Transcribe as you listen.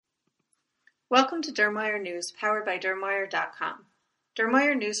Welcome to Dermwire News, powered by Dermwire.com.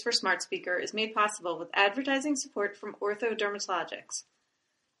 Dermwire News for Smart Speaker is made possible with advertising support from Ortho Dermatologics.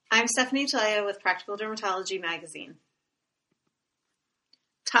 I'm Stephanie Talea with Practical Dermatology Magazine.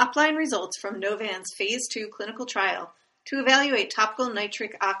 Top-line results from Novan's Phase 2 clinical trial to evaluate topical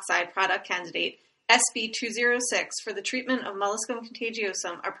nitric oxide product candidate SB206 for the treatment of molluscum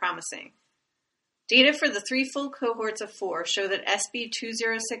contagiosum are promising. Data for the 3 full cohorts of 4 show that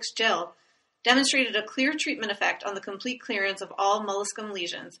SB206 gel demonstrated a clear treatment effect on the complete clearance of all molluscum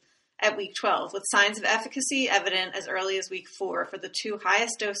lesions at week 12, with signs of efficacy evident as early as week 4 for the 2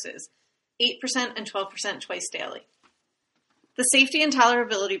 highest doses, 8% and 12% twice daily. The safety and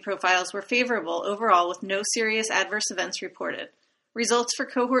tolerability profiles were favorable overall with no serious adverse events reported. Results for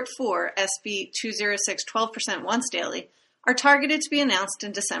cohort 4, SB206 12% once daily, are targeted to be announced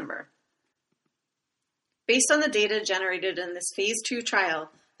in December. Based on the data generated in this Phase 2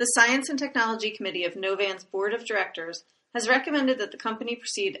 trial, the Science and Technology Committee of Novan's Board of Directors has recommended that the company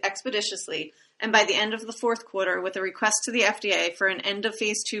proceed expeditiously and by the end of the fourth quarter with a request to the FDA for an end of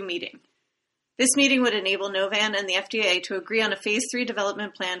Phase 2 meeting. This meeting would enable Novan and the FDA to agree on a Phase 3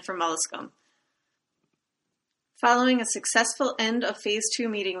 development plan for molluscum. Following a successful end of Phase 2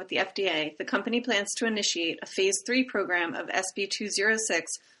 meeting with the FDA, the company plans to initiate a Phase 3 program of SB206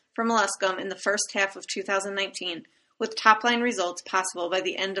 for molluscum in the first half of 2019, with top-line results possible by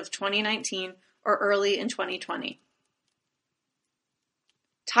the end of 2019 or early in 2020.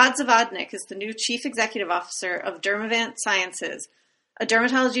 Todd Zavodnick is the new Chief Executive Officer of Dermavant Sciences, a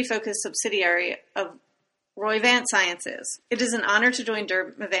dermatology-focused subsidiary of Roivant Sciences. It is an honor to join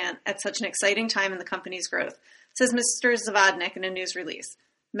Dermavant at such an exciting time in the company's growth, says Mr. Zavodnick in a news release.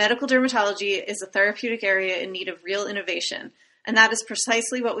 Medical dermatology is a therapeutic area in need of real innovation, and that is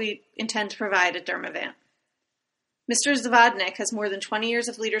precisely what we intend to provide at Dermavant. Mr. Zavodnick has more than 20 years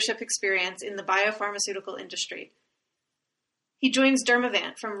of leadership experience in the biopharmaceutical industry. He joins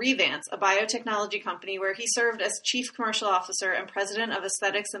Dermavant from Revance, a biotechnology company where he served as Chief Commercial Officer and President of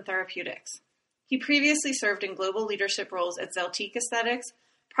Aesthetics and Therapeutics. He previously served in global leadership roles at Zeltiq Aesthetics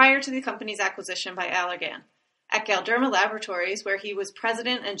prior to the company's acquisition by Allergan, at Galderma Laboratories, where he was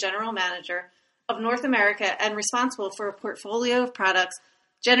President and General Manager of North America and responsible for a portfolio of products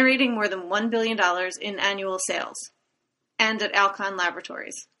generating more than $1 billion in annual sales, and at Alcon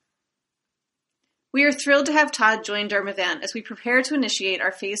Laboratories. We are thrilled to have Todd join Dermavant as we prepare to initiate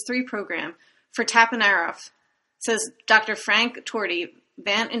our Phase 3 program for tapinarof, says Dr. Frank Torti,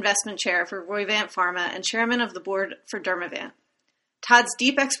 Vant Investment Chair for Roivant Pharma and Chairman of the Board for Dermavant. Todd's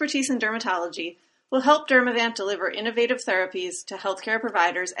deep expertise in dermatology will help Dermavant deliver innovative therapies to healthcare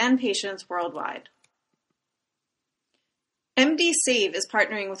providers and patients worldwide. MD Save is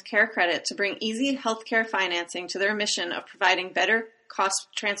partnering with CareCredit to bring easy healthcare financing to their mission of providing better cost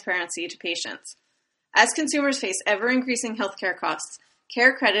transparency to patients. As consumers face ever-increasing healthcare costs,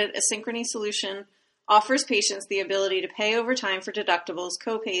 CareCredit, a Synchrony solution, offers patients the ability to pay over time for deductibles,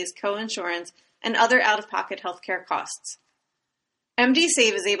 co-pays, co-insurance, and other out-of-pocket healthcare costs. MD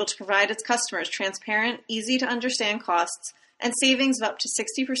Save is able to provide its customers transparent, easy-to-understand costs and savings of up to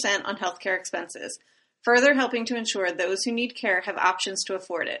 60% on healthcare expenses, further helping to ensure those who need care have options to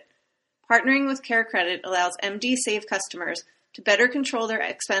afford it. Partnering with CareCredit allows MD Save customers to better control their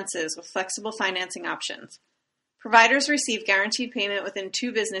expenses with flexible financing options. Providers receive guaranteed payment within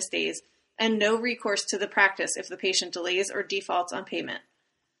 2 business days and no recourse to the practice if the patient delays or defaults on payment.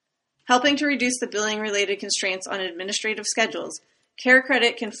 Helping to reduce the billing-related constraints on administrative schedules,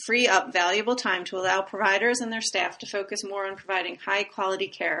 CareCredit can free up valuable time to allow providers and their staff to focus more on providing high-quality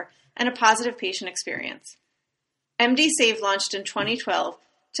care and a positive patient experience. MD Save launched in 2012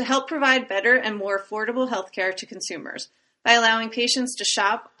 to help provide better and more affordable healthcare to consumers by allowing patients to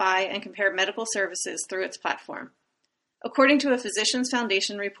shop, buy, and compare medical services through its platform. According to a Physicians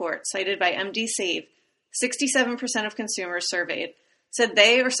Foundation report cited by MD Save, 67% of consumers surveyed said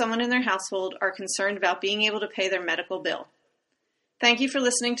they or someone in their household are concerned about being able to pay their medical bill. Thank you for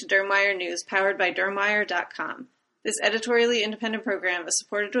listening to Dermwire News, powered by Dermwire.com. This editorially independent program is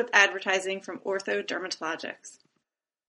supported with advertising from Ortho Dermatologics.